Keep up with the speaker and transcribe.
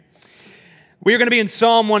We are going to be in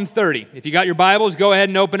Psalm 130. If you got your Bibles, go ahead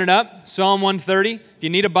and open it up. Psalm 130. If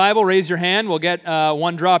you need a Bible, raise your hand. We'll get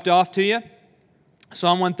one dropped off to you.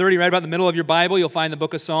 Psalm 130, right about the middle of your Bible, you'll find the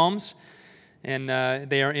book of Psalms. And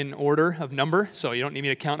they are in order of number, so you don't need me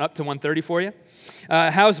to count up to 130 for you.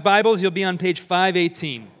 House Bibles, you'll be on page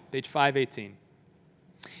 518. Page 518.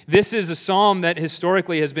 This is a psalm that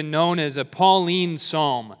historically has been known as a Pauline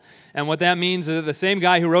psalm. And what that means is that the same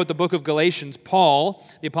guy who wrote the book of Galatians, Paul,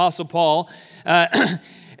 the Apostle Paul,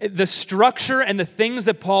 the structure and the things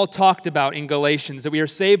that Paul talked about in Galatians, that we are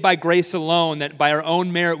saved by grace alone, that by our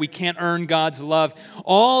own merit we can't earn God's love,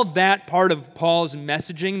 all that part of Paul's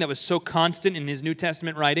messaging that was so constant in his New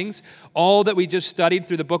Testament writings, all that we just studied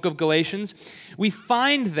through the book of Galatians, we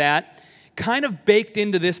find that kind of baked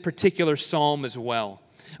into this particular psalm as well.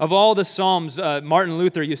 Of all the Psalms, Martin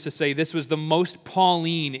Luther used to say this was the most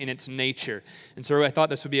Pauline in its nature. And so I thought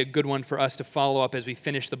this would be a good one for us to follow up as we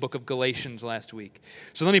finish the book of Galatians last week.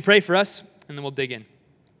 So let me pray for us, and then we'll dig in.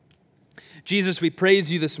 Jesus, we praise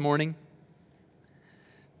you this morning.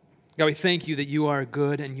 God, we thank you that you are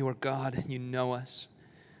good and you are God and you know us.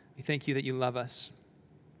 We thank you that you love us.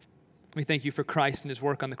 We thank you for Christ and his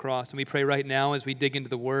work on the cross. And we pray right now as we dig into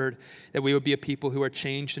the Word that we would be a people who are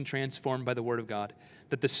changed and transformed by the Word of God.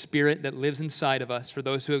 That the Spirit that lives inside of us, for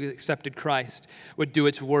those who have accepted Christ, would do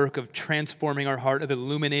its work of transforming our heart, of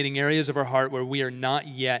illuminating areas of our heart where we are not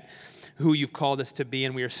yet who you've called us to be,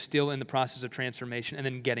 and we are still in the process of transformation, and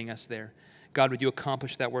then getting us there. God, would you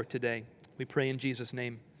accomplish that work today? We pray in Jesus'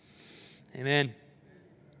 name. Amen.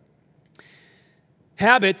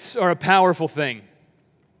 Habits are a powerful thing.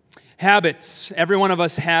 Habits, every one of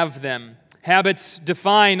us have them. Habits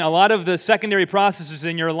define a lot of the secondary processes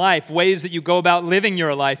in your life, ways that you go about living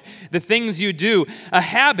your life, the things you do. A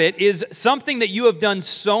habit is something that you have done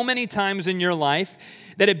so many times in your life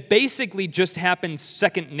that it basically just happens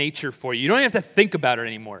second nature for you. You don't even have to think about it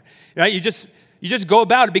anymore, right? You just go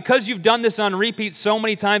about it. Because you've done this on repeat so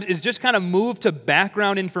many times, it's just kind of moved to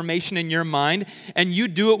background information in your mind, and you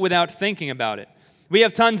do it without thinking about it. We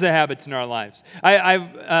have tons of habits in our lives.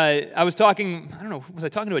 I was talking, I don't know, was I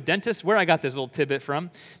talking to a dentist? Where I got this little tidbit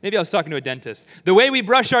from? Maybe I was talking to a dentist. The way we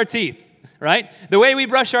brush our teeth, right? The way we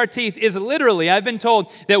brush our teeth is literally, I've been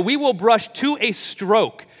told, that we will brush to a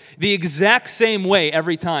stroke the exact same way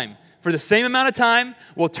every time. For the same amount of time,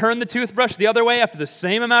 we'll turn the toothbrush the other way after the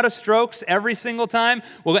same amount of strokes every single time.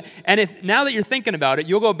 And if now that you're thinking about it,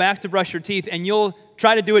 you'll go back to brush your teeth and you'll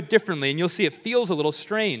try to do it differently, and you'll see it feels a little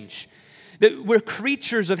strange. That we're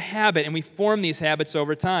creatures of habit, and we form these habits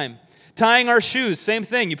over time. Tying our shoes, same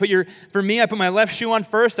thing. For me, I put my left shoe on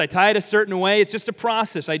first. I tie it a certain way. It's just a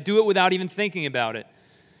process. I do it without even thinking about it.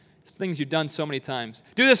 It's things you've done so many times.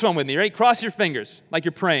 Do this one with me, right? Cross your fingers like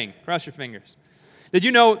you're praying. Cross your fingers. Did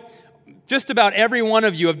you know just about every one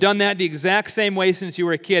of you have done that the exact same way since you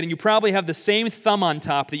were a kid, and you probably have the same thumb on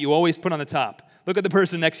top that you always put on the top. Look at the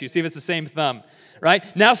person next to you. See if it's the same thumb, right?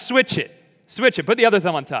 Now switch it. Switch it. Put the other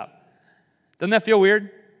thumb on top. Doesn't that feel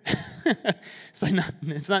weird? It's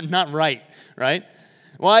not right?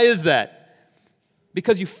 Why is that?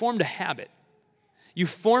 Because you formed a habit. You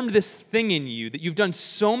formed this thing in you that you've done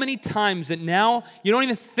so many times that now you don't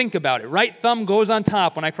even think about it. Right thumb goes on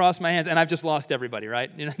top when I cross my hands, and I've just lost everybody,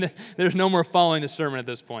 right? There's no more following the sermon at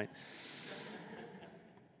this point.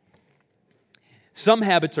 Some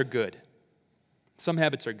habits are good. Some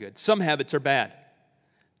habits are good. Some habits are bad.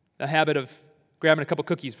 The habit of grabbing a couple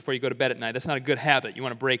cookies before you go to bed at night. That's not a good habit. You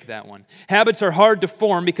want to break that one. Habits are hard to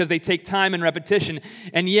form because they take time and repetition,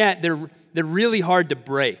 and yet they're really hard to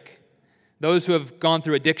break. Those who have gone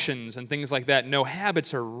through addictions and things like that know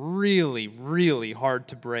habits are really, really hard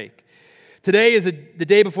to break. Today is the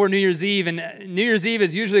day before New Year's Eve, and New Year's Eve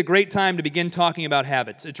is usually a great time to begin talking about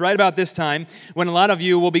habits. It's right about this time when a lot of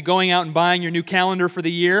you will be going out and buying your new calendar for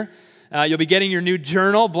the year. You'll be getting your new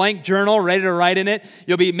journal, blank journal, ready to write in it.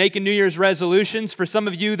 You'll be making New Year's resolutions. For some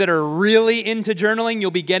of you that are really into journaling,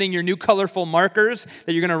 you'll be getting your new colorful markers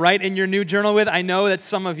that you're going to write in your new journal with. I know that's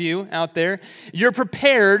some of you out there. You're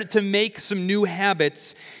prepared to make some new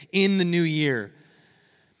habits in the new year.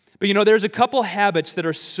 But there's a couple habits that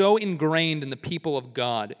are so ingrained in the people of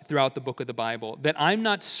God throughout the book of the Bible that I'm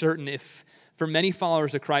not certain if, for many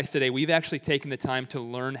followers of Christ today, we've actually taken the time to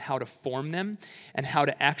learn how to form them and how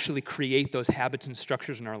to actually create those habits and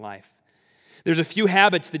structures in our life. There's a few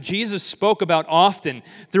habits that Jesus spoke about often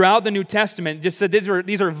throughout the New Testament. Just said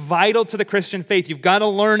these are vital to the Christian faith. You've got to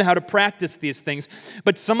learn how to practice these things.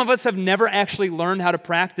 But some of us have never actually learned how to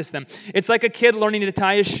practice them. It's like a kid learning to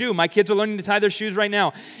tie his shoe. My kids are learning to tie their shoes right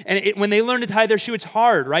now. And when they learn to tie their shoe, it's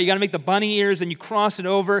hard, right? You got to make the bunny ears and you cross it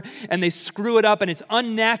over and they screw it up and it's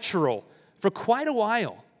unnatural for quite a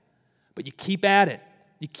while. But you keep at it.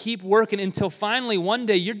 You keep working until finally one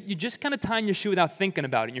day you're just kind of tying your shoe without thinking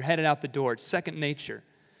about it, and you're headed out the door. It's second nature.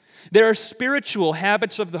 There are spiritual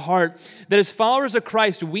habits of the heart that as followers of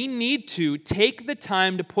Christ, we need to take the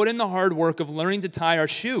time to put in the hard work of learning to tie our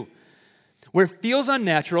shoe. Where it feels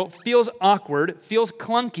unnatural, feels awkward, feels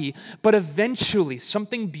clunky, but eventually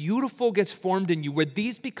something beautiful gets formed in you where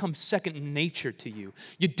these become second nature to you.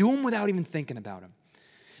 You do them without even thinking about them.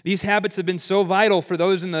 These habits have been so vital for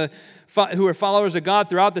those who are followers of God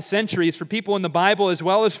throughout the centuries, for people in the Bible as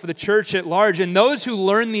well as for the church at large. And those who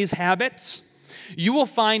learn these habits, you will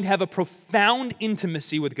find have a profound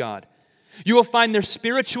intimacy with God. You will find their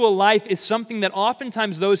spiritual life is something that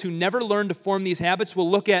oftentimes those who never learn to form these habits will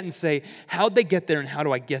look at and say, how'd they get there and how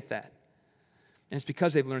do I get that? And it's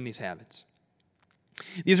because they've learned these habits.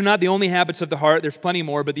 These are not the only habits of the heart. There's plenty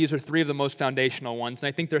more, but these are three of the most foundational ones. And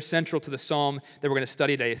I think they're central to the psalm that we're going to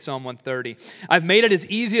study today, Psalm 130. I've made it as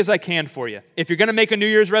easy as I can for you. If you're going to make a New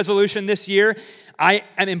Year's resolution this year, I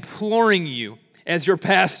am imploring you as your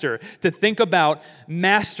pastor to think about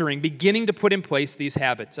mastering, beginning to put in place these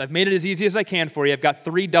habits. I've made it as easy as I can for you. I've got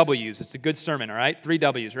 3 W's. It's a good sermon, all right? 3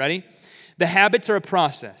 W's. Ready? The habits are a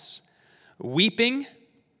process. Weeping,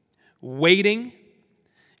 waiting,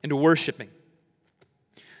 and worshiping.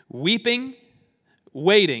 Weeping,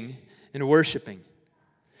 waiting, and worshiping.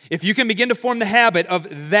 If you can begin to form the habit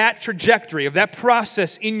of that trajectory, of that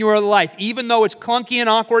process in your life, even though it's clunky and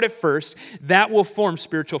awkward at first, that will form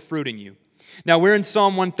spiritual fruit in you. Now, we're in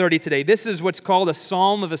Psalm 130 today. This is what's called a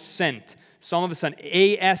Psalm of Ascent. Psalm of Ascent,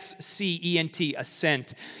 A-S-C-E-N-T,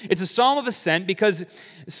 Ascent. It's a Psalm of Ascent because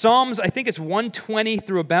Psalms, I think it's 120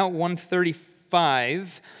 through about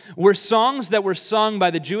 135, were songs that were sung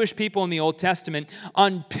by the Jewish people in the Old Testament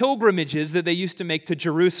on pilgrimages that they used to make to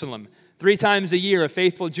Jerusalem. 3 times a year, a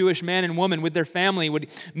faithful Jewish man and woman with their family would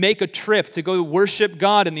make a trip to go worship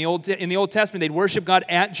God. In the Old Testament, they'd worship God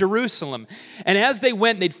at Jerusalem. And as they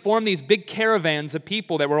went, they'd form these big caravans of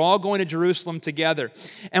people that were all going to Jerusalem together.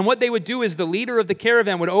 And what they would do is the leader of the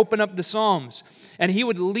caravan would open up the Psalms, and he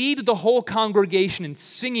would lead the whole congregation in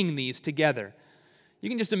singing these together. You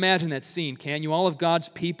can just imagine that scene, can't you? All of God's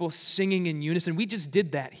people singing in unison. We just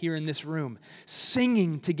did that here in this room,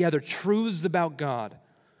 singing together truths about God.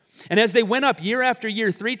 And as they went up year after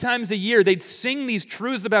year, 3 times a year, they'd sing these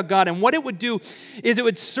truths about God. And what it would do is it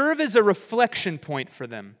would serve as a reflection point for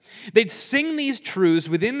them. They'd sing these truths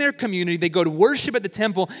within their community. They'd go to worship at the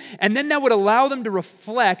temple. And then that would allow them to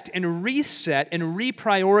reflect and reset and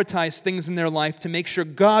reprioritize things in their life to make sure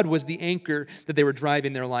God was the anchor that they were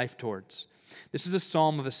driving their life towards. This is a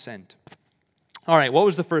Psalm of Ascent. All right, what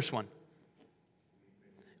was the first one?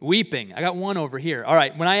 Weeping. I got 1 over here. All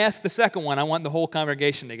right, when I ask the second one, I want the whole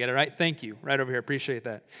congregation to get it, right? Thank you. Right over here. Appreciate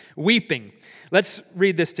that. Weeping. Let's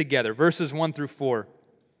read this together. Verses 1 through 4.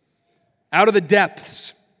 Out of the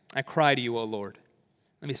depths, I cry to you, O Lord.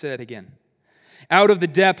 Let me say that again. Out of the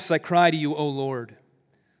depths, I cry to you, O Lord.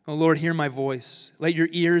 O Lord, hear my voice. Let your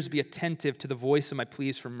ears be attentive to the voice of my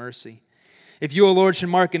pleas for mercy. If you, O Lord, should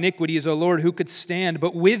mark iniquities, O Lord, who could stand?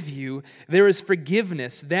 But with you there is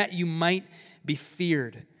forgiveness, that you might be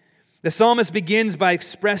feared. The psalmist begins by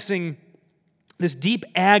expressing this deep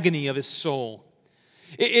agony of his soul.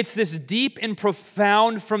 It's this deep and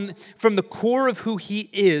profound, from the core of who he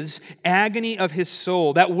is, agony of his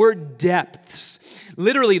soul. That word depths.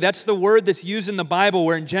 Literally, that's the word that's used in the Bible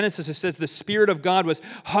where in Genesis it says the Spirit of God was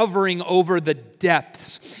hovering over the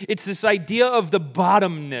depths. It's this idea of the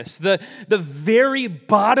bottomness, the very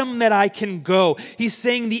bottom that I can go. He's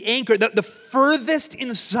saying the anchor, the furthest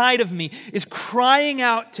inside of me is crying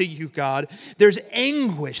out to you, God. There's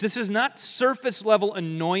anguish. This is not surface level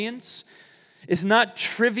annoyance. It's not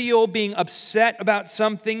trivial being upset about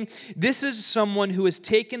something. This is someone who has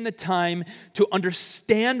taken the time to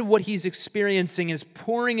understand what he's experiencing and is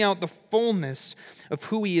pouring out the fullness of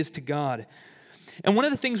who he is to God. And one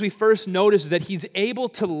of the things we first notice is that he's able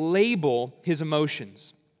to label his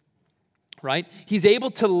emotions, right? He's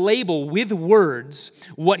able to label with words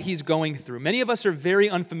what he's going through. Many of us are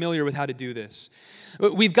very unfamiliar with how to do this.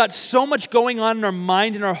 We've got so much going on in our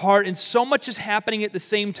mind and our heart, and so much is happening at the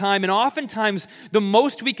same time. And oftentimes, the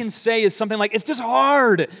most we can say is something like, it's just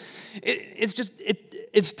hard.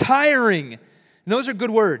 It's tiring. And those are good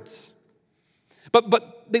words.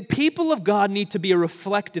 But the people of God need to be a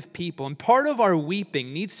reflective people. And part of our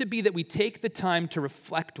weeping needs to be that we take the time to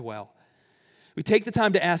reflect well. We take the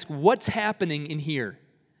time to ask, what's happening in here?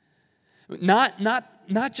 Not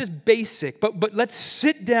just basic, but let's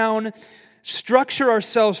sit down, structure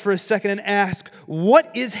ourselves for a second and ask, what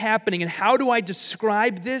is happening and how do I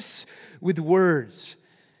describe this with words?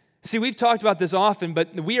 See, we've talked about this often,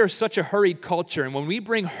 but we are such a hurried culture. And when we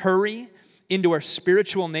bring hurry into our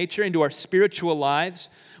spiritual nature, into our spiritual lives,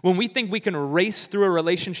 when we think we can race through a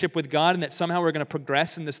relationship with God and that somehow we're going to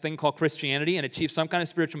progress in this thing called Christianity and achieve some kind of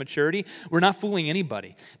spiritual maturity, we're not fooling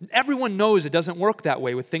anybody. Everyone knows it doesn't work that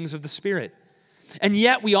way with things of the Spirit. And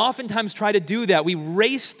yet we oftentimes try to do that. We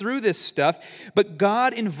race through this stuff, but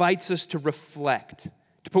God invites us to reflect,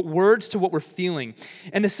 to put words to what we're feeling.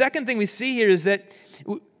 And the second thing we see here is that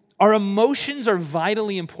our emotions are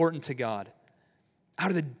vitally important to God. Out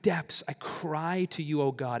of the depths, I cry to you,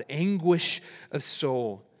 O God, anguish of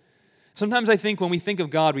soul. Sometimes I think when we think of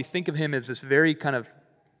God, we think of Him as this very kind of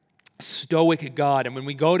stoic God. And when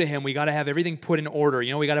we go to Him, we got to have everything put in order.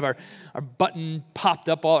 You know, we got to have our button popped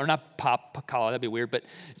up, or not collar, that'd be weird,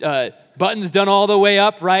 but buttons done all the way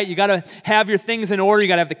up, right? You got to have your things in order. You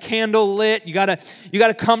got to have the candle lit. You got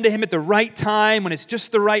to come to Him at the right time when it's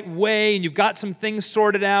just the right way, and you've got some things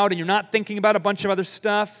sorted out, and you're not thinking about a bunch of other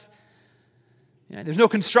stuff. Yeah, there's no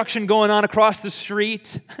construction going on across the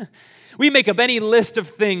street. We make up any list of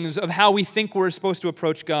things of how we think we're supposed to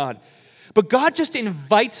approach God. But God just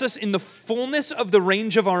invites us in the fullness of the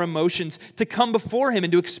range of our emotions to come before Him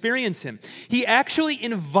and to experience Him. He actually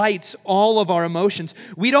invites all of our emotions.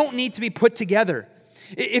 We don't need to be put together.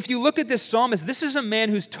 If you look at this psalmist, this is a man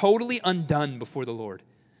who's totally undone before the Lord.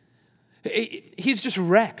 He's just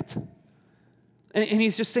wrecked. And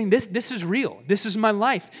he's just saying, this is real. This is my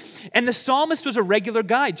life. And the psalmist was a regular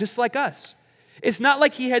guy, just like us. It's not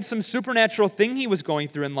like he had some supernatural thing he was going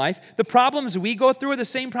through in life. The problems we go through are the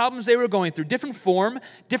same problems they were going through. Different form,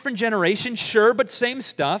 different generation, sure, but same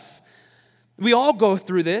stuff. We all go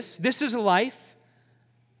through this. This is life.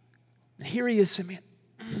 And here he is saying,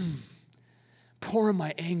 man, pouring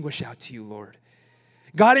my anguish out to you, Lord.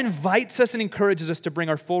 God invites us and encourages us to bring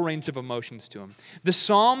our full range of emotions to Him. The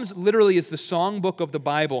Psalms literally is the songbook of the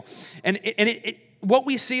Bible. And what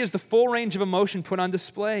we see is the full range of emotion put on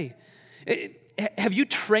display. Have you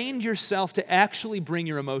trained yourself to actually bring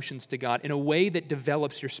your emotions to God in a way that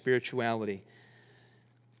develops your spirituality?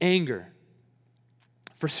 Anger,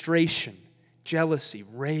 frustration, jealousy,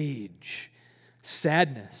 rage,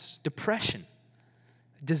 sadness, depression,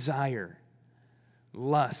 desire,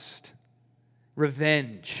 lust,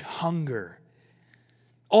 revenge, hunger.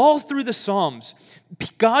 All through the Psalms,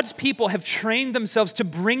 God's people have trained themselves to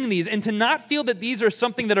bring these and to not feel that these are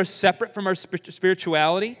something that are separate from our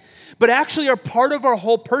spirituality, but actually are part of our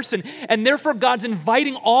whole person. And therefore, God's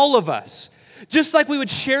inviting all of us, just like we would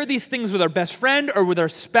share these things with our best friend or with our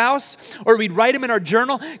spouse, or we'd write them in our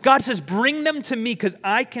journal. God says, bring them to me because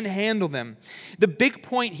I can handle them. The big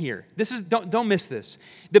point here, don't miss this.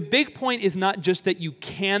 The big point is not just that you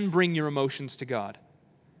can bring your emotions to God.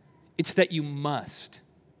 It's that you must.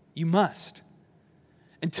 You must.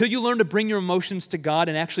 Until you learn to bring your emotions to God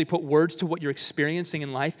and actually put words to what you're experiencing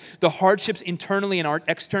in life, the hardships internally and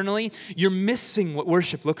externally, you're missing what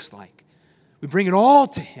worship looks like. We bring it all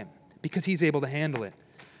to Him because He's able to handle it.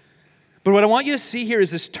 But what I want you to see here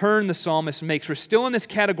is this turn the psalmist makes. We're still in this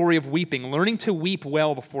category of weeping, learning to weep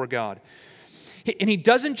well before God. And he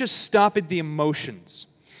doesn't just stop at the emotions.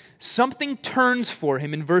 Something turns for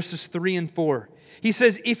him in verses 3 and 4. He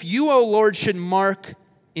says, if you, O Lord, should mark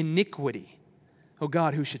iniquity, oh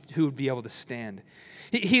God, who would be able to stand?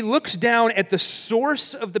 He looks down at the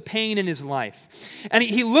source of the pain in his life. And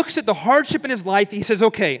he looks at the hardship in his life. He says,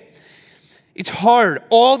 okay, it's hard.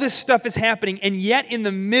 All this stuff is happening. And yet in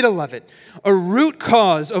the middle of it, a root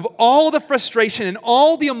cause of all the frustration and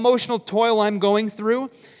all the emotional toil I'm going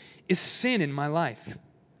through is sin in my life.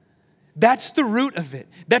 That's the root of it.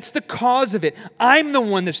 That's the cause of it. I'm the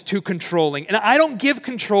one that's too controlling, and I don't give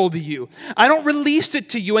control to you. I don't release it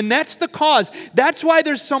to you, and that's the cause. That's why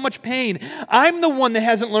there's so much pain. I'm the one that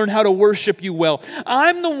hasn't learned how to worship you well.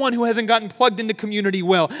 I'm the one who hasn't gotten plugged into community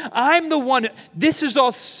well. I'm the one, this is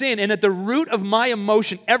all sin, and at the root of my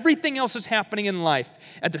emotion, everything else is happening in life.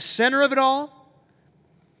 At the center of it all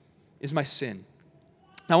is my sin.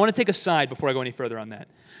 Now, I want to take a side before I go any further on that.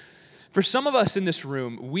 For some of us in this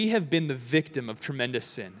room, we have been the victim of tremendous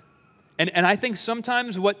sin. And I think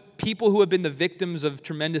sometimes what people who have been the victims of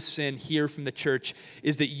tremendous sin hear from the church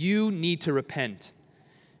is that you need to repent.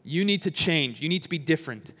 You need to change. You need to be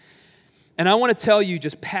different. And I want to tell you,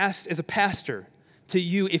 just as a pastor, to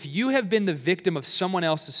you, if you have been the victim of someone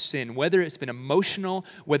else's sin, whether it's been emotional,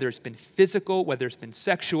 whether it's been physical, whether it's been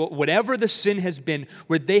sexual, whatever the sin has been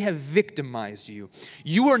where they have victimized you,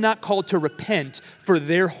 you are not called to repent for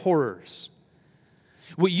their horrors.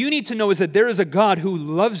 What you need to know is that there is a God who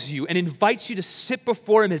loves you and invites you to sit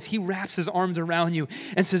before him as he wraps his arms around you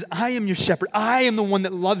and says, I am your shepherd. I am the one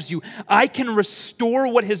that loves you. I can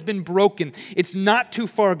restore what has been broken. It's not too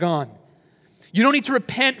far gone. You don't need to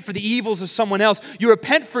repent for the evils of someone else. You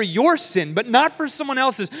repent for your sin, but not for someone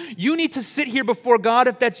else's. You need to sit here before God,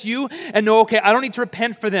 if that's you, and know, okay, I don't need to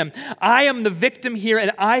repent for them. I am the victim here,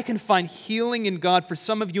 and I can find healing in God. For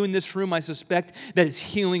some of you in this room, I suspect that is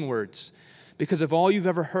healing words. Because if all you've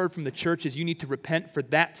ever heard from the church is you need to repent for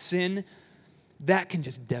that sin, that can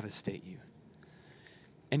just devastate you.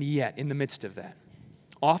 And yet, in the midst of that,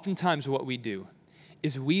 oftentimes what we do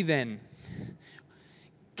is we then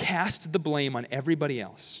cast the blame on everybody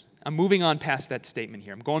else. I'm moving on past that statement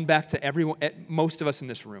here. I'm going back to most of us in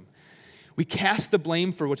this room. We cast the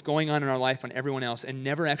blame for what's going on in our life on everyone else and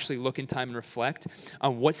never actually look in time and reflect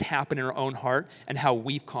on what's happened in our own heart and how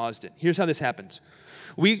we've caused it. Here's how this happens.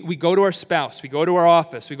 We go to our spouse, we go to our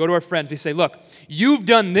office, we go to our friends, we say, look, you've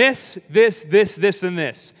done this, this, this, this, and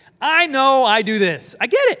this. I know I do this. I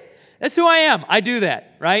get it. That's who I am. I do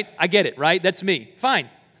that, right? I get it, right? That's me. Fine.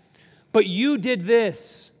 But you did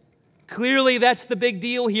this. Clearly, that's the big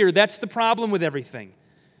deal here. That's the problem with everything.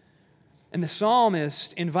 And the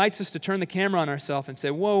psalmist invites us to turn the camera on ourselves and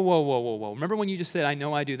say, whoa, whoa, whoa, whoa, whoa. Remember when you just said, I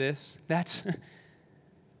know I do this? That's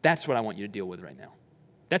what I want you to deal with right now.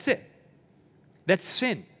 That's it. That's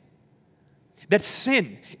sin. That's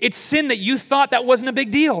sin. It's sin that you thought that wasn't a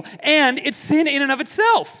big deal. And it's sin in and of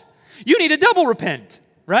itself. You need to double repent,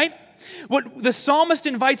 right? What the psalmist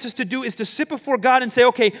invites us to do is to sit before God and say,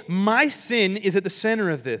 okay, my sin is at the center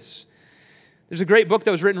of this. There's a great book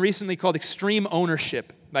that was written recently called Extreme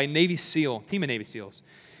Ownership by Navy SEAL, team of Navy SEALs.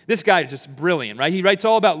 This guy is just brilliant, right? He writes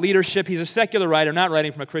all about leadership. He's a secular writer, not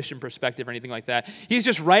writing from a Christian perspective or anything like that. He's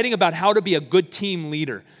just writing about how to be a good team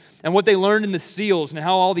leader and what they learned in the SEALs and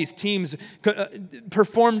how all these teams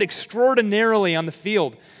performed extraordinarily on the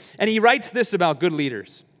field. And he writes this about good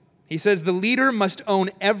leaders. He says, the leader must own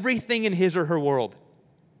everything in his or her world.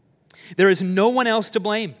 There is no one else to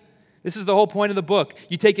blame. This is the whole point of the book.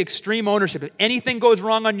 You take extreme ownership. If anything goes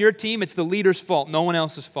wrong on your team, it's the leader's fault, no one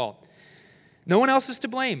else's fault. No one else is to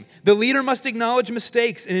blame. The leader must acknowledge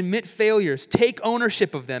mistakes and admit failures, take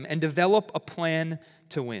ownership of them, and develop a plan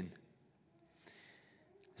to win.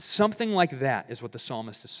 Something like that is what the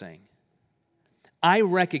psalmist is saying. I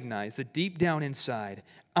recognize that deep down inside,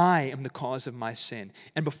 I am the cause of my sin.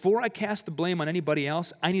 And before I cast the blame on anybody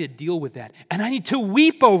else, I need to deal with that. And I need to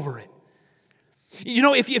weep over it. You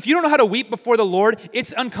know, if you don't know how to weep before the Lord,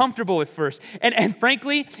 it's uncomfortable at first. And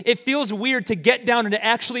frankly, it feels weird to get down and to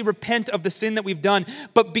actually repent of the sin that we've done.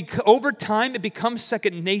 But over time, it becomes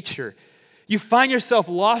second nature. You find yourself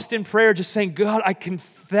lost in prayer just saying, God, I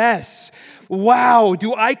confess. Wow,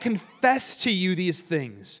 do I confess to you these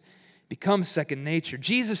things? Becomes second nature.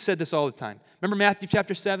 Jesus said this all the time. Remember Matthew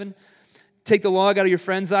chapter 7? Take the log out of your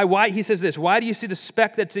friend's eye. Why? He says this, why do you see the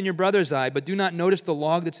speck that's in your brother's eye, but do not notice the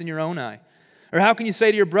log that's in your own eye? Or how can you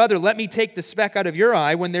say to your brother, let me take the speck out of your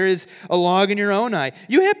eye when there is a log in your own eye?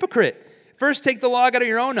 You hypocrite. First take the log out of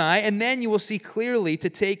your own eye, and then you will see clearly to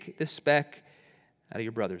take the speck out of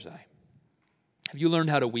your brother's eye. Have you learned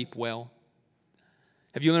how to weep well?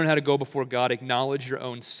 Have you learned how to go before God, acknowledge your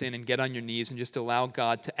own sin, and get on your knees and just allow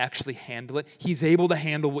God to actually handle it? He's able to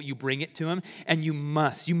handle what you bring it to him, and you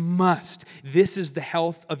must. This is the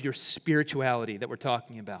health of your spirituality that we're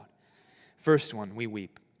talking about. First one, we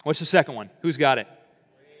weep. What's the second one? Who's got it?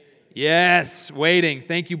 Yes, waiting.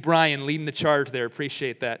 Thank you, Brian, leading the charge there.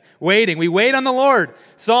 Appreciate that. Waiting. We wait on the Lord.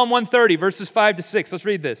 Psalm 130, verses 5 to 6. Let's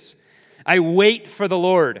read this. I wait for the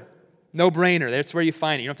Lord. No brainer. That's where you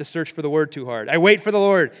find it. You don't have to search for the word too hard. I wait for the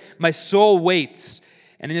Lord. My soul waits,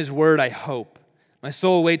 and in his word I hope. My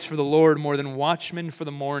soul waits for the Lord more than watchmen for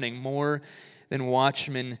the morning. More than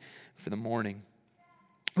watchmen for the morning.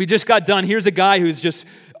 We just got done. Here's a guy who's just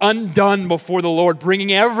undone before the Lord,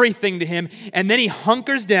 bringing everything to him. And then he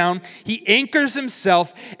hunkers down, he anchors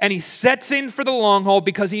himself, and he sets in for the long haul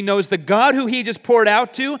because he knows the God who he just poured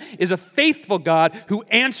out to is a faithful God who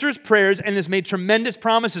answers prayers and has made tremendous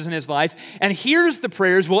promises in his life. And hears the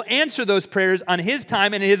prayers, will answer those prayers on his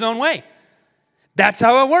time and in his own way. That's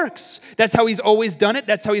how it works. That's how he's always done it.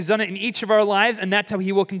 That's how he's done it in each of our lives, and that's how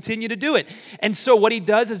he will continue to do it. And so what he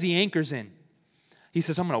does is he anchors in. He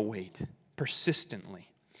says, I'm going to wait persistently.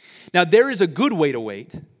 Now, there is a good way to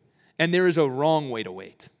wait, and there is a wrong way to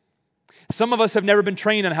wait. Some of us have never been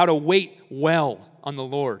trained on how to wait well on the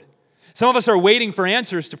Lord. Some of us are waiting for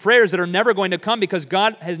answers to prayers that are never going to come because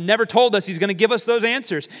God has never told us he's going to give us those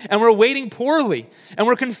answers. And we're waiting poorly, and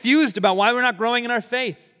we're confused about why we're not growing in our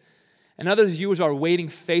faith. And others of you are waiting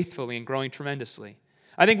faithfully and growing tremendously.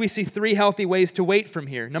 I think we see 3 healthy ways to wait from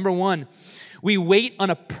here. Number 1, we wait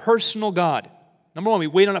on a personal God. Number 1, we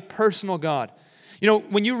wait on a personal God. You know,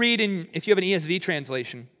 when you read if you have an ESV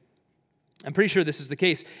translation, I'm pretty sure this is the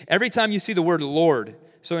case. Every time you see the word Lord,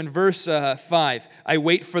 so in verse 5, I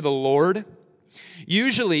wait for the Lord.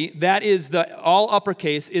 Usually, that is all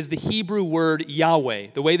uppercase is the Hebrew word Yahweh.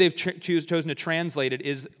 The way they've chosen to translate it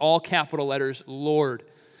is all capital letters, Lord.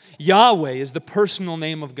 Yahweh is the personal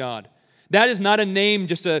name of God. That is not a name,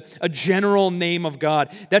 just a general name of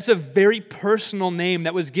God. That's a very personal name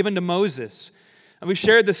that was given to Moses. And we've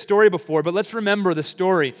shared this story before, but let's remember the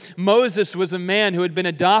story. Moses was a man who had been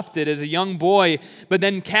adopted as a young boy, but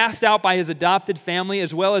then cast out by his adopted family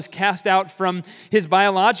as well as cast out from his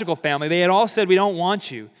biological family. They had all said, "We don't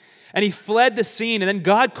want you." And he fled the scene, and then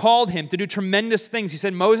God called him to do tremendous things. He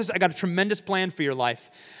said, "Moses, I got a tremendous plan for your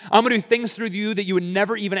life. I'm going to do things through you that you would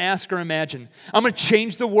never even ask or imagine. I'm going to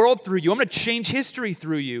change the world through you. I'm going to change history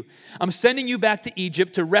through you. I'm sending you back to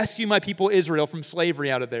Egypt to rescue my people Israel from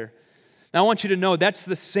slavery out of there." Now, I want you to know that's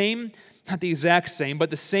the same, not the exact same, but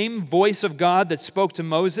the same voice of God that spoke to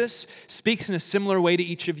Moses speaks in a similar way to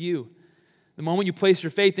each of you. The moment you place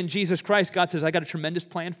your faith in Jesus Christ, God says, "I got a tremendous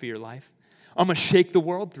plan for your life. I'm going to shake the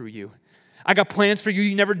world through you. I got plans for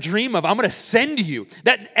you never dream of. I'm going to send you."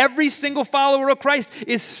 That every single follower of Christ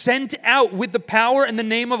is sent out with the power and the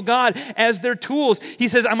name of God as their tools. He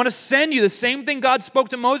says, "I'm going to send you." The same thing God spoke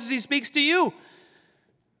to Moses, he speaks to you.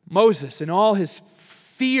 Moses, in all his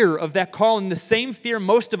fear of that calling, the same fear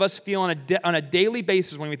most of us feel on a daily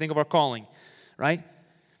basis when we think of our calling, right?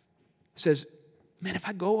 Says, "Man, if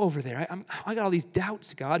I go over there, I got all these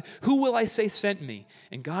doubts, God. Who will I say sent me?"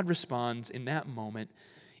 And God responds in that moment,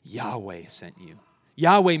 "Yahweh sent you."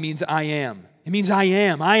 Yahweh means I am. It means I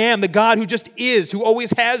am. I am the God who just is, who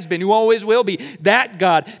always has been, who always will be. That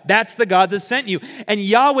God, that's the God that sent you. And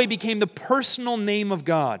Yahweh became the personal name of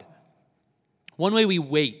God. One way we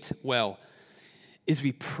wait well is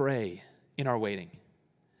we pray in our waiting.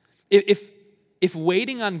 If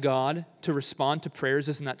waiting on God to respond to prayers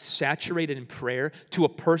is not saturated in prayer to a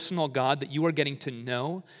personal God that you are getting to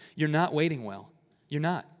know, you're not waiting well. You're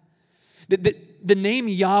not. The name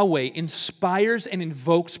Yahweh inspires and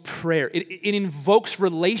invokes prayer. It invokes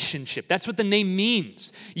relationship. That's what the name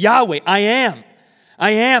means. Yahweh, I am.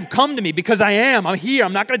 I am. Come to me because I am. I'm here.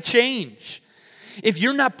 I'm not going to change. If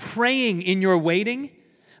you're not praying in your waiting,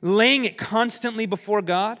 laying it constantly before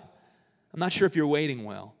God, I'm not sure if you're waiting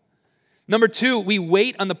well. Number 2, we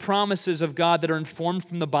wait on the promises of God that are informed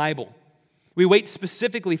from the Bible. We wait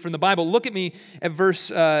specifically from the Bible. Look at me at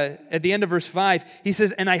the end of verse 5. He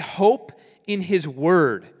says, "And I hope in His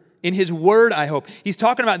word." In His word, I hope. He's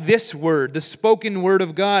talking about this word, the spoken word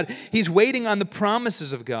of God. He's waiting on the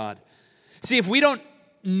promises of God. See, if we don't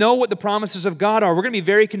know what the promises of God are, we're going to be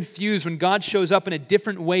very confused when God shows up in a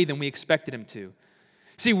different way than we expected Him to.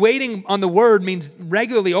 See, waiting on the Word means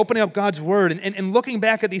regularly opening up God's Word and looking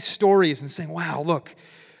back at these stories and saying, wow, look,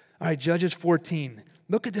 all right, Judges 14.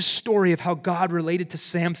 Look at this story of how God related to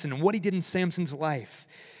Samson and what he did in Samson's life.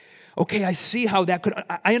 Okay, I see how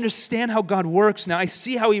I understand how God works now. I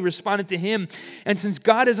see how He responded to him. And since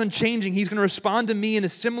God is unchanging, He's going to respond to me in a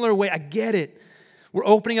similar way. I get it. We're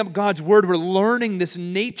opening up God's Word. We're learning this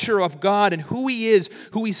nature of God and who He is,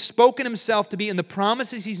 who He's spoken Himself to be, and the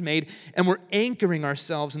promises He's made, and we're anchoring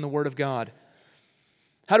ourselves in the Word of God.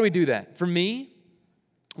 How do we do that? For me,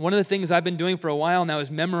 one of the things I've been doing for a while now is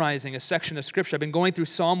memorizing a section of Scripture. I've been going through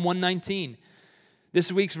Psalm 119.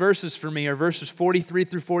 This week's verses for me are verses 43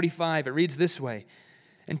 through 45. It reads this way,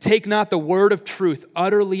 "And take not the word of truth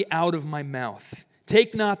utterly out of my mouth.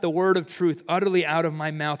 Take not the word of truth utterly out of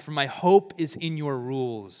my mouth, for my hope is in your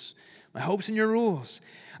rules." My hope's in your rules.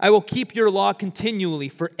 "I will keep your law continually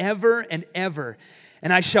forever and ever,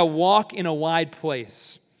 and I shall walk in a wide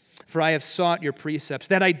place, for I have sought your precepts."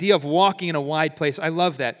 That idea of walking in a wide place, I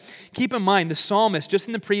love that. Keep in mind, the psalmist, just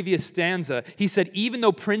in the previous stanza, he said, "Even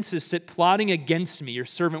though princes sit plotting against me, your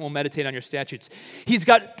servant will meditate on your statutes." He's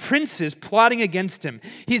got princes plotting against him.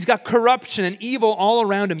 He's got corruption and evil all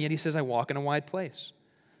around him, yet he says, "I walk in a wide place.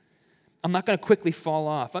 I'm not going to quickly fall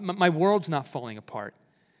off. My world's not falling apart.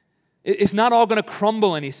 It's not all going to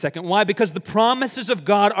crumble any second." Why? Because the promises of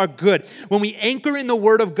God are good. When we anchor in the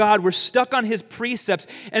Word of God, we're stuck on His precepts.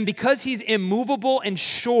 And because He's immovable and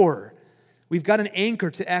sure, we've got an anchor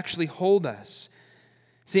to actually hold us.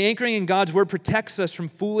 See, anchoring in God's Word protects us from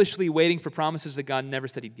foolishly waiting for promises that God never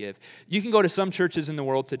said He'd give. You can go to some churches in the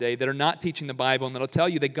world today that are not teaching the Bible, and that'll tell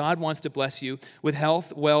you that God wants to bless you with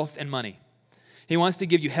health, wealth, and money. He wants to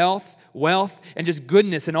give you health, wealth, and just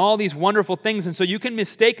goodness and all these wonderful things. And so you can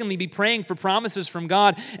mistakenly be praying for promises from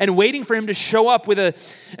God and waiting for Him to show up with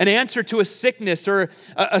an answer to a sickness or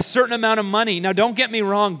a certain amount of money. Now, don't get me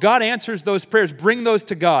wrong. God answers those prayers. Bring those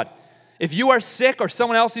to God. If you are sick or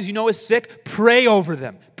someone else you know is sick, pray over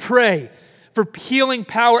them. Pray for healing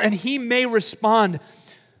power, and He may respond,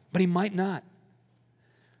 but He might not.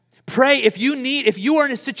 Pray if you are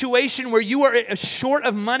in a situation where you are short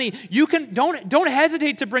of money, don't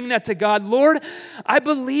hesitate to bring that to God. Lord, I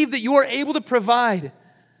believe that you are able to provide.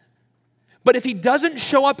 But if He doesn't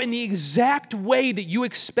show up in the exact way that you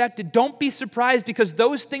expected, don't be surprised, because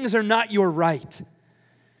those things are not your right.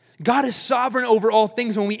 God is sovereign over all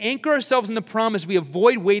things. When we anchor ourselves in the promise, we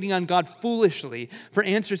avoid waiting on God foolishly for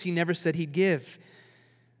answers He never said He'd give.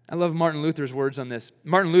 I love Martin Luther's words on this.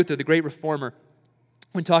 Martin Luther, the great reformer,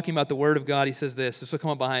 when talking about the Word of God, he says this. This will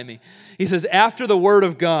come up behind me. He says, after the Word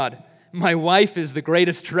of God, my wife is the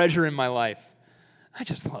greatest treasure in my life. I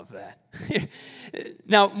just love that.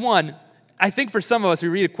 Now, one, I think for some of us, we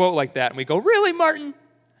read a quote like that and we go, really, Martin?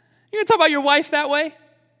 You're going to talk about your wife that way?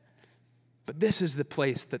 But this is the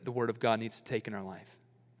place that the Word of God needs to take in our life.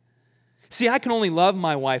 See, I can only love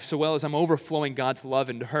my wife so well as I'm overflowing God's love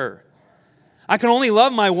into her. I can only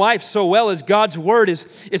love my wife so well as God's Word is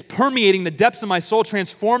permeating the depths of my soul,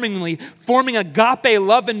 transformingly, forming agape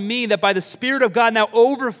love in me that by the Spirit of God now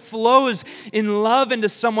overflows in love into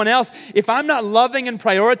someone else. If I'm not loving and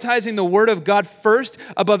prioritizing the Word of God first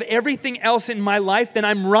above everything else in my life, then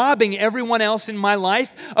I'm robbing everyone else in my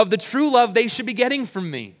life of the true love they should be getting from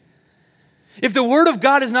me. If the Word of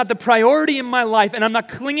God is not the priority in my life and I'm not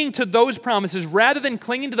clinging to those promises rather than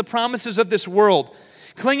clinging to the promises of this world,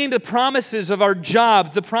 clinging to the promises of our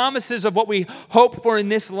jobs, the promises of what we hope for in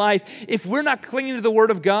this life, if we're not clinging to the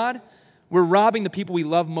Word of God, we're robbing the people we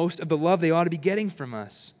love most of the love they ought to be getting from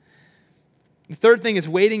us. The third thing is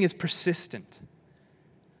waiting is persistent.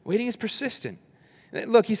 Waiting is persistent.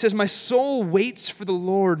 Look, he says, my soul waits for the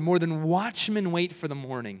Lord more than watchmen wait for the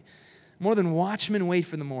morning. More than watchmen wait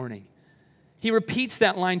for the morning. He repeats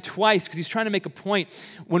that line twice because he's trying to make a point.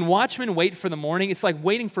 When watchmen wait for the morning, it's like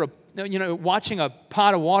waiting for watching a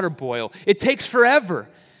pot of water boil. It takes forever.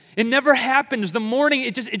 It never happens. The morning,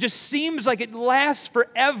 it just seems like it lasts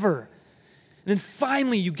forever. And then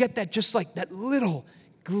finally, you get that just like that little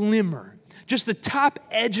glimmer. Just the top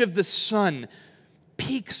edge of the sun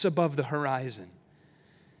peaks above the horizon.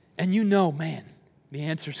 And you know, man, the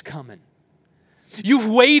answer's coming. You've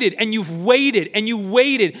waited and you've waited and you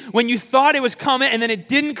waited when you thought it was coming, and then it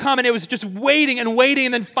didn't come, and it was just waiting and waiting.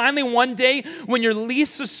 And then finally one day when you're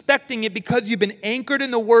least suspecting it, because you've been anchored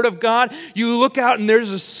in the Word of God, you look out and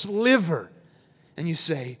there's a sliver and you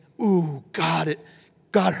say, ooh, God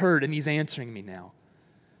heard and He's answering me now.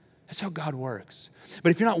 That's how God works. But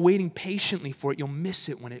if you're not waiting patiently for it, you'll miss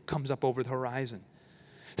it when it comes up over the horizon.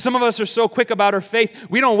 Some of us are so quick about our faith,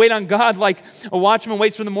 we don't wait on God like a watchman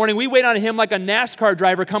waits for the morning. We wait on Him like a NASCAR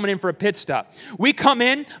driver coming in for a pit stop. We come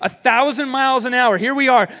in 1,000 miles an hour. Here we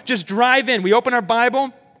are, just drive in. We open our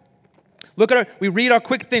Bible, we read our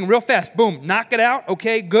quick thing real fast. Boom, knock it out.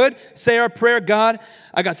 Okay, good. Say our prayer. God,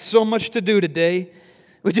 I got so much to do today.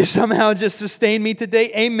 Would you somehow just sustain me today?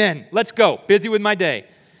 Amen. Let's go. Busy with my day.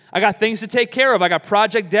 I got things to take care of. I got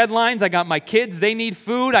project deadlines. I got my kids. They need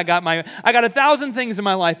food. I got 1,000 things in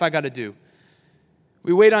my life I got to do.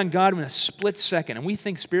 We wait on God in a split second, and we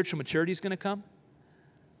think spiritual maturity is going to come.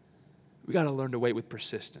 We got to learn to wait with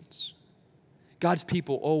persistence. God's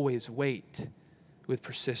people always wait with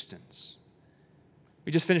persistence.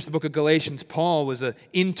 We just finished the book of Galatians. Paul was an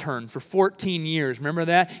intern for 14 years. Remember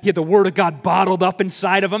that? He had the Word of God bottled up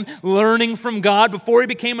inside of him, learning from God. Before he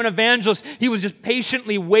became an evangelist, he was just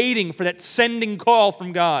patiently waiting for that sending call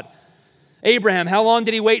from God. Abraham, how long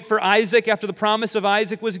did he wait for Isaac after the promise of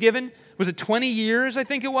Isaac was given? Was it 20 years, I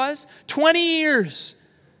think it was? 20 years.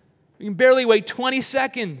 You can barely wait 20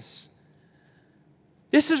 seconds.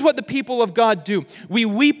 This is what the people of God do. We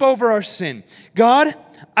weep over our sin. God,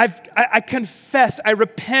 I confess, I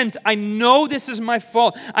repent, I know this is my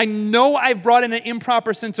fault. I know I've brought in an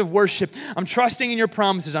improper sense of worship. I'm trusting in your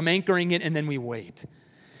promises, I'm anchoring it, and then we wait.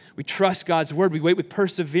 We trust God's word, we wait with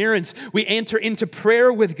perseverance, we enter into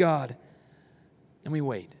prayer with God, and we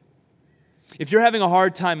wait. If you're having a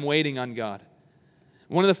hard time waiting on God,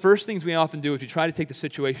 one of the first things we often do is we try to take the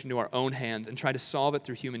situation into our own hands and try to solve it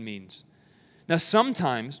through human means. Now,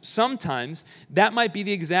 sometimes that might be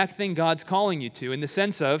the exact thing God's calling you to, in the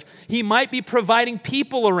sense of He might be providing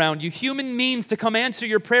people around you, human means to come answer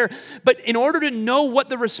your prayer. But in order to know what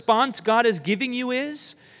the response God is giving you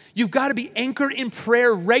is, You've got to be anchored in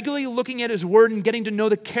prayer, regularly looking at His Word and getting to know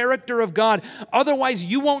the character of God. Otherwise,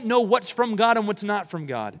 you won't know what's from God and what's not from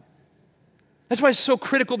God. That's why it's so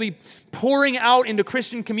critical to be pouring out into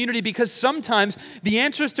Christian community, because sometimes the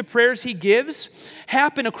answers to prayers He gives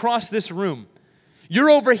happen across this room. You're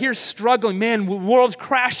over here struggling. Man, the world's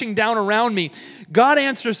crashing down around me. God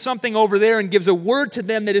answers something over there and gives a word to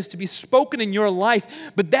them that is to be spoken in your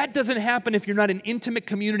life. But that doesn't happen if you're not an intimate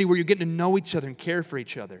community where you're getting to know each other and care for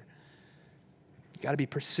each other. You've got to be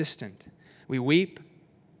persistent. We weep,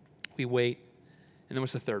 we wait, and then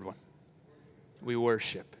what's the third one? We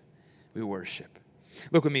worship. We worship.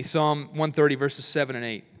 Look with me, Psalm 130, verses 7 and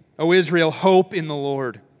 8. O Israel, hope in the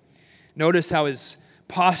Lord. Notice how his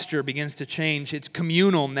posture begins to change. It's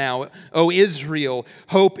communal now. O Israel,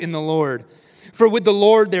 hope in the Lord. For with the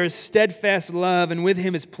Lord there is steadfast love, and with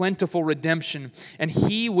Him is plentiful redemption, and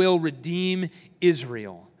He will redeem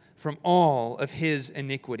Israel from all of his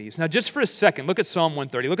iniquities. Now, just for a second, look at Psalm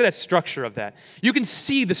 130. Look at that structure of that. You can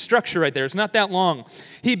see the structure right there. It's not that long.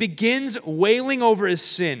 He begins wailing over his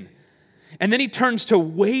sin, and then he turns to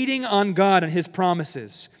waiting on God and His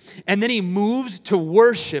promises, and then he moves to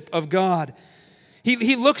worship of God.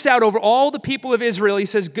 He looks out over all the people of Israel. He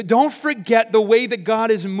says, don't forget the way that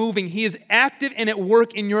God is moving. He is active and at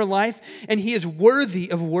work in your life, and He is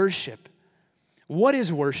worthy of worship. What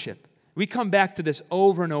is worship? We come back to this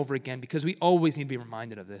over and over again because we always need to be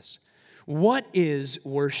reminded of this. What is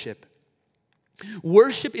worship?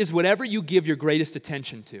 Worship is whatever you give your greatest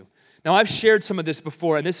attention to. Now, I've shared some of this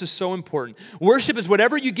before, and this is so important. Worship is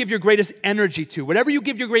whatever you give your greatest energy to, whatever you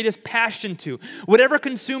give your greatest passion to, whatever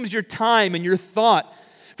consumes your time and your thought.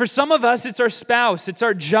 For some of us, it's our spouse, it's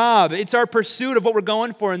our job, it's our pursuit of what we're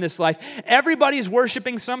going for in this life. Everybody's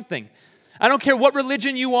worshiping something. I don't care what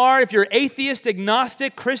religion you are, if you're atheist,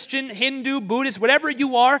 agnostic, Christian, Hindu, Buddhist, whatever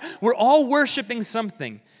you are, we're all worshiping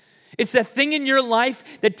something. It's that thing in your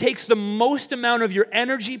life that takes the most amount of your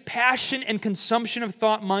energy, passion, and consumption of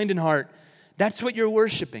thought, mind, and heart. That's what you're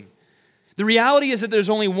worshiping. The reality is that there's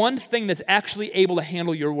only one thing that's actually able to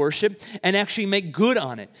handle your worship and actually make good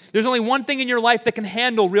on it. There's only one thing in your life that can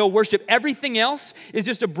handle real worship. Everything else is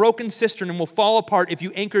just a broken cistern and will fall apart if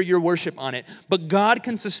you anchor your worship on it. But God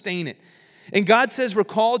can sustain it. And God says we're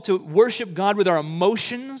called to worship God with our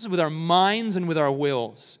emotions, with our minds, and with our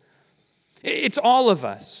wills. It's all of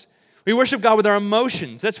us. We worship God with our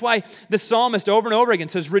emotions. That's why the psalmist over and over again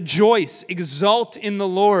says, rejoice, exult in the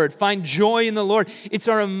Lord, find joy in the Lord. It's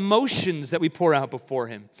our emotions that we pour out before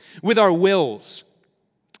Him, with our wills.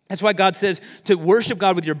 That's why God says to worship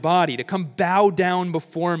God with your body, to come bow down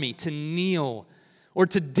before me, to kneel, or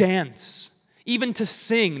to dance, even to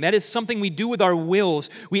sing. That is something we do with our wills.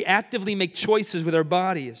 We actively make choices with our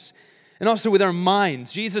bodies. And also with our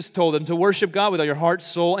minds. Jesus told them to worship God with all your heart,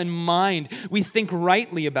 soul, and mind. We think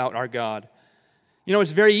rightly about our God. You know,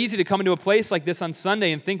 it's very easy to come into a place like this on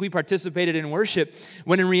Sunday and think we participated in worship,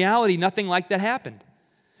 when in reality, nothing like that happened.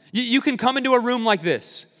 You can come into a room like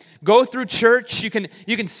this, go through church, you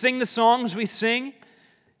can sing the songs we sing,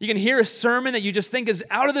 you can hear a sermon that you just think is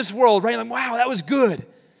out of this world, right? Like, wow, that was good.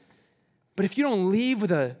 But if you don't leave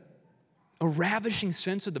with a ravishing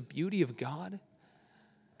sense of the beauty of God,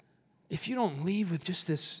 if you don't leave with just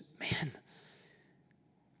this, man,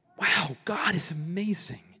 wow, God is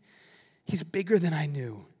amazing. He's bigger than I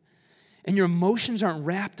knew. And your emotions aren't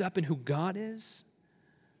wrapped up in who God is,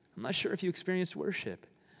 I'm not sure if you experienced worship.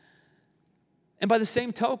 And by the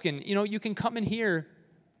same token, you know, you can come in here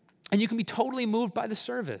and you can be totally moved by the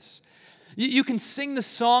service. You can sing the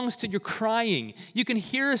songs till you're crying. You can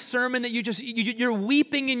hear a sermon that you're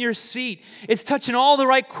weeping in your seat. It's touching all the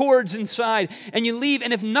right chords inside. And you leave,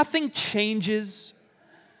 and if nothing changes,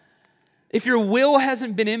 if your will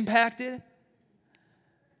hasn't been impacted,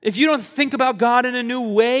 if you don't think about God in a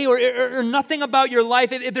new way, or nothing about your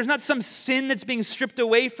life, if there's not some sin that's being stripped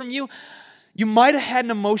away from you, you might have had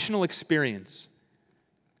an emotional experience,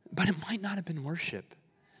 but it might not have been worship.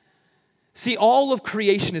 See, all of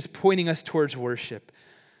creation is pointing us towards worship.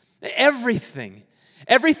 Everything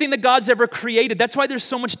that God's ever created. That's why there's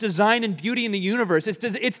so much design and beauty in the universe.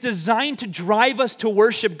 It's designed to drive us to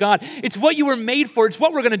worship God. It's what you were made for. It's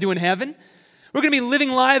what we're going to do in heaven. We're going to be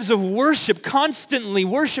living lives of worship, constantly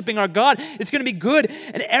worshiping our God. It's going to be good.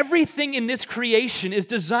 And everything in this creation is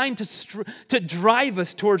designed to drive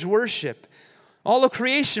us towards worship. All of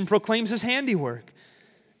creation proclaims His handiwork.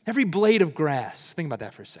 Every blade of grass. Think about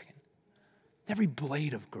that for a second. Every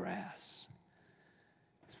blade of grass.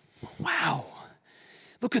 Wow.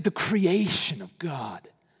 Look at the creation of God.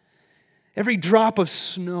 Every drop of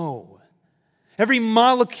snow. Every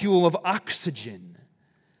molecule of oxygen.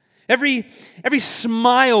 Every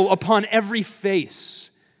smile upon every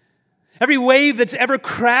face. every wave that's ever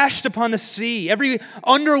crashed upon the sea, every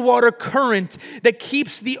underwater current that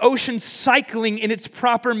keeps the ocean cycling in its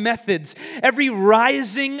proper methods, every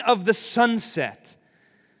rising of the sunset,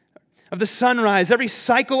 of the sunrise, every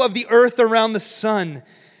cycle of the earth around the sun,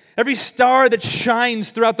 every star that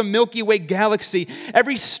shines throughout the Milky Way galaxy,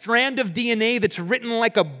 every strand of DNA that's written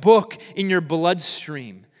like a book in your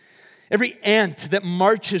bloodstream, every ant that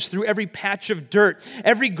marches through every patch of dirt,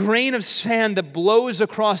 every grain of sand that blows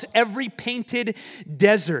across every painted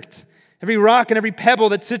desert, every rock and every pebble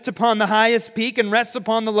that sits upon the highest peak and rests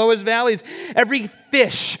upon the lowest valleys, every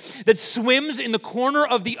fish that swims in the corner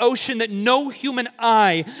of the ocean that no human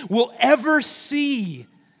eye will ever see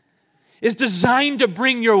is designed to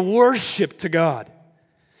bring your worship to God.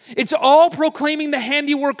 It's all proclaiming the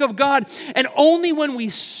handiwork of God. And only when we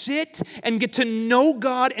sit and get to know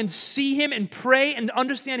God and see Him and pray and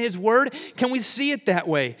understand His Word can we see it that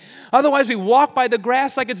way. Otherwise, we walk by the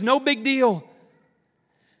grass like it's no big deal.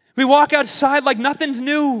 We walk outside like nothing's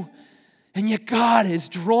new. And yet God is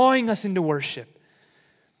drawing us into worship.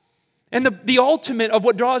 And the ultimate of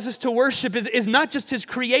what draws us to worship is not just His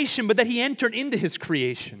creation, but that He entered into His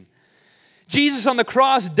creation. Jesus on the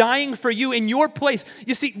cross dying for you in your place.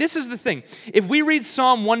 You see, this is the thing. If we read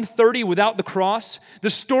Psalm 130 without the cross, the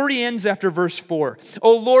story ends after verse 4.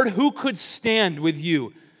 Oh Lord, who could stand with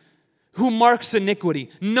you? Who marks iniquity?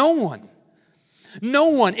 No one. No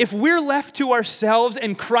one. If we're left to ourselves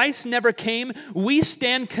and Christ never came, we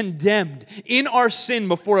stand condemned in our sin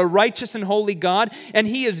before a righteous and holy God, and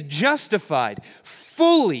He is justified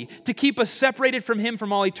fully to keep us separated from Him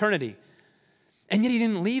from all eternity. And yet He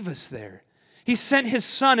didn't leave us there. He sent His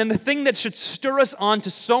Son, and the thing that should stir us on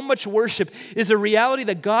to so much worship is the reality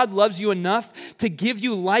that God loves you enough to give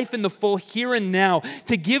you life in the full here and now,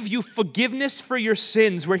 to give you forgiveness for your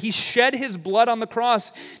sins, where He shed His blood on the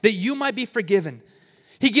cross that you might be forgiven.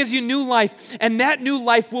 He gives you new life, and that new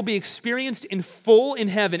life will be experienced in full in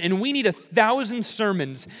heaven. And we need 1,000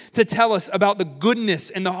 sermons to tell us about the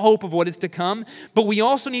goodness and the hope of what is to come, but we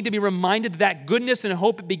also need to be reminded that goodness and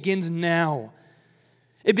hope, it begins now.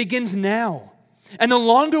 It begins now. And the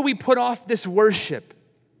longer we put off this worship,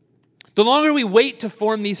 the longer we wait to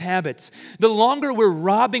form these habits, the longer we're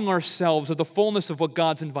robbing ourselves of the fullness of what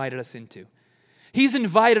God's invited us into. He's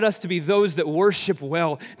invited us to be those that worship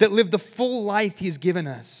well, that live the full life He's given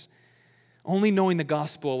us. Only knowing the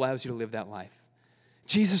gospel allows you to live that life.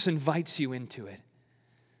 Jesus invites you into it.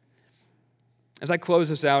 As I close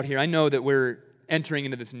this out here, I know that we're entering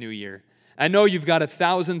into this new year. I know you've got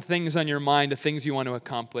 1,000 things on your mind, the things you want to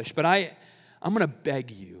accomplish, but I'm going to beg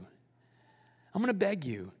you.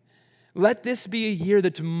 Let this be a year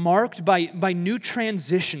that's marked by new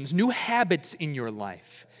transitions, new habits in your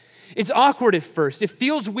life. It's awkward at first. It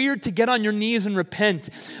feels weird to get on your knees and repent,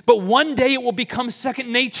 but one day it will become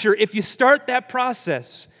second nature if you start that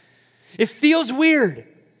process. It feels weird.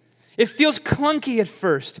 It feels clunky at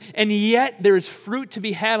first, and yet there is fruit to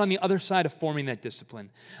be had on the other side of forming that discipline.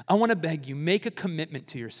 I want to beg you, make a commitment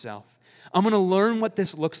to yourself. I'm going to learn what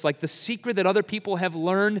this looks like, the secret that other people have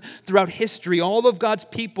learned throughout history. All of God's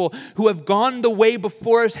people who have gone the way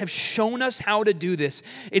before us have shown us how to do this.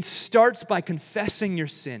 It starts by confessing your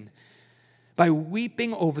sin, by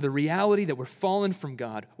weeping over the reality that we're fallen from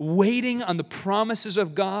God, waiting on the promises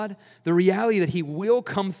of God, the reality that He will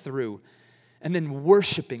come through, and then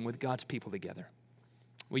worshiping with God's people together.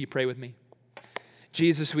 Will you pray with me?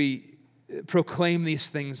 Jesus, we proclaim these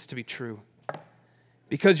things to be true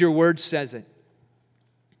because your word says it.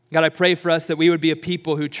 God, I pray for us that we would be a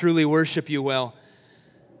people who truly worship you well.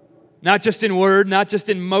 Not just in word, not just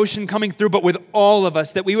in motion coming through, but with all of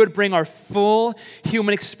us, that we would bring our full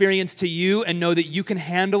human experience to you and know that you can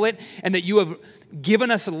handle it and that you have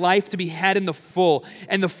given us life to be had in the full.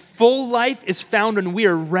 And the full life is found when we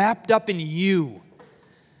are wrapped up in you.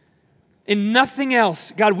 In nothing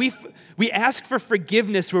else. God, we ask for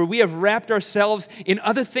forgiveness where we have wrapped ourselves in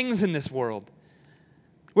other things in this world.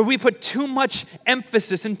 Where we put too much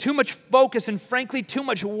emphasis and too much focus and frankly too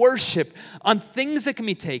much worship on things that can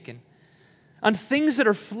be taken. On things that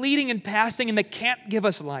are fleeting and passing and that can't give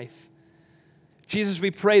us life. Jesus,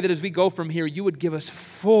 we pray that as we go from here, you would give us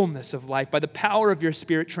fullness of life. By the power of your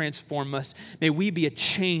Spirit, transform us. May we be a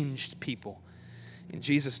changed people. In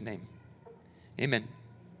Jesus' name, amen.